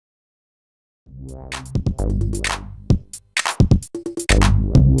Hello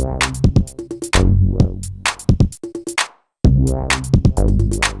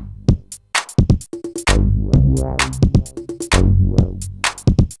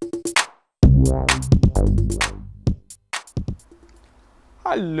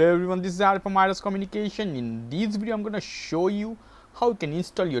everyone, this is Aaron from IRS Communication. In this video, I'm going to show you how you can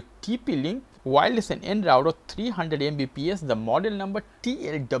install your TP-Link wireless N router 300 Mbps, the model number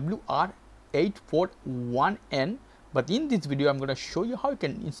TL WR841N. But in this video, I'm going to show you how you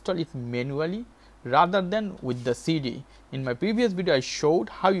can install it manually rather than with the CD. In my previous video, I showed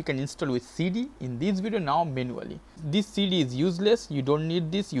how you can install with CD. In this video, now manually. This CD is useless. You don't need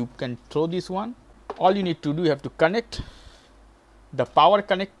this. You can throw this one. All you need to do, you have to connect the power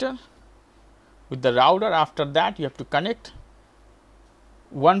connector with the router. After that, you have to connect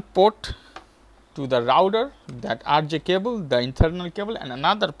one port to the router, that RJ cable, the internal cable, and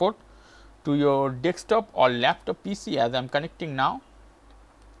another port to your desktop or laptop PC, as I am connecting now.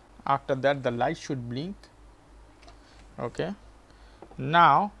 After that, the light should blink. Okay.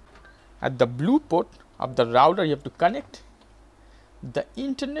 Now, at the blue port of the router, you have to connect the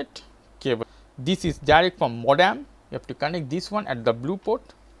internet cable. This is direct from modem. You have to connect this one at the blue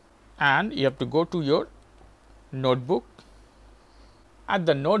port, and you have to go to your notebook. At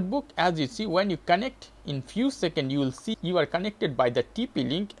the notebook, as you see, when you connect, in few seconds you will see you are connected by the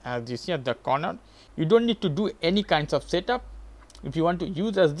TP-Link, as you see at the corner. You don't need to do any kinds of setup. If you want to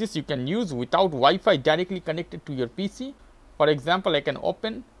use as this, you can use without Wi-Fi directly connected to your PC. For example, I can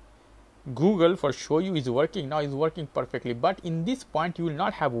open Google for show you is working. Now is working perfectly, but in this point you will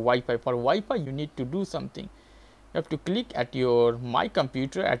not have Wi-Fi. For Wi-Fi, you need to do something. You have to click at your My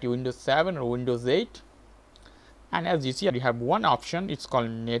Computer at your Windows 7 or Windows 8, and as you see, you have one option, it's called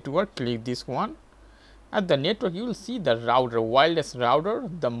Network. Click this one. At the network, you will see the router, wireless router,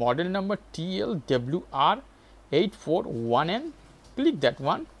 the model number TL WR841N. Click that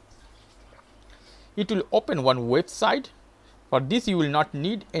one. It will open one website. For this, you will not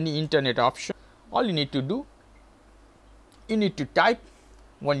need any internet option. All you need to do, you need to type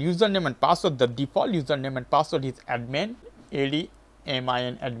one username and password. The default username and password is admin, ADMIN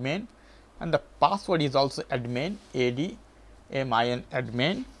admin, and the password is also admin, ADMIN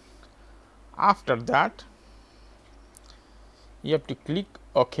admin. After that, you have to click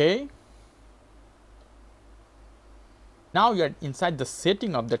OK. Now you are inside the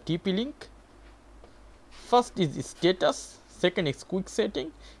setting of the TP-Link. First is status, second is quick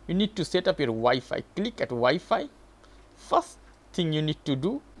setting. You need to set up your Wi-Fi. Click at Wi-Fi. First thing you need to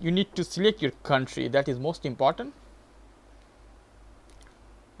do, you need to select your country. That is most important.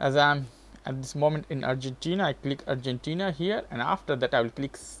 As I am at this moment in Argentina, I click Argentina here, and after that I will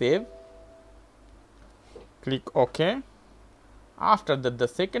click save. Click OK. After that, the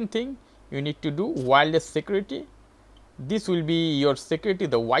second thing you need to do, wireless security. This will be your security,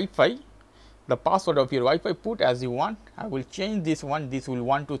 the Wi-Fi. The password of your Wi-Fi, put as you want. I will change this one. This will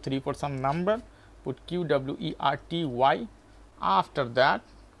 1234 some number. Put QWERTY. After that,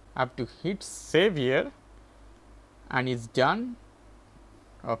 I have to hit save here, and it's done.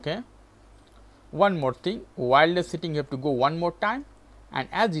 Okay. One more thing, wireless setting, you have to go one more time, and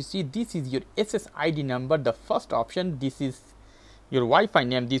as you see, this is your SSID number, the first option. This is your Wi-Fi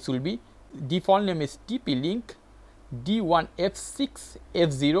name. This will be default name is TP-Link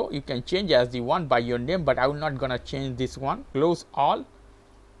D1F6F0. You can change as you want by your name, but I will not gonna change this one. Close all,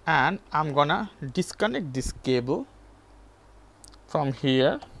 and I'm gonna disconnect this cable from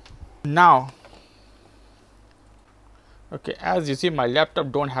here. Now, okay, as you see, my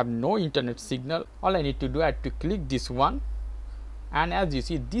laptop don't have no internet signal. All I need to do, I have to click this one, and as you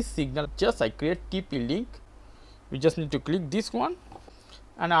see, this signal, just I create TP-Link. You just need to click this one,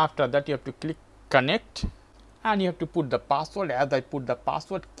 and after that you have to click connect, and you have to put the password. As I put the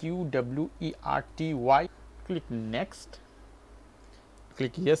password QWERTY. Click next.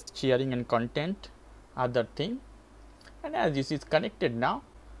 Click yes, sharing and content, other thing. And as you see, it's connected now.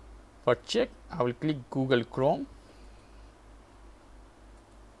 For check, I will click Google Chrome,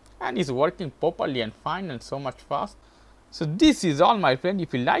 and it's working properly and fine and so much fast. So this is all, my friend.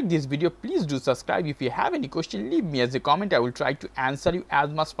 If you like this video, please do subscribe. If you have any question, leave me as a comment. I will try to answer you as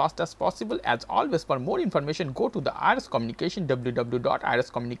much fast as possible. As always, for more information, go to the IRS Communication,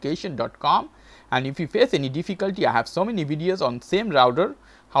 www.irscommunication.com. And if you face any difficulty, I have so many videos on same router,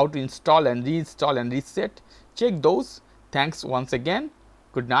 how to install and reinstall and reset. Check those. Thanks once again.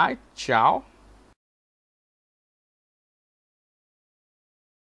 Good night. Ciao.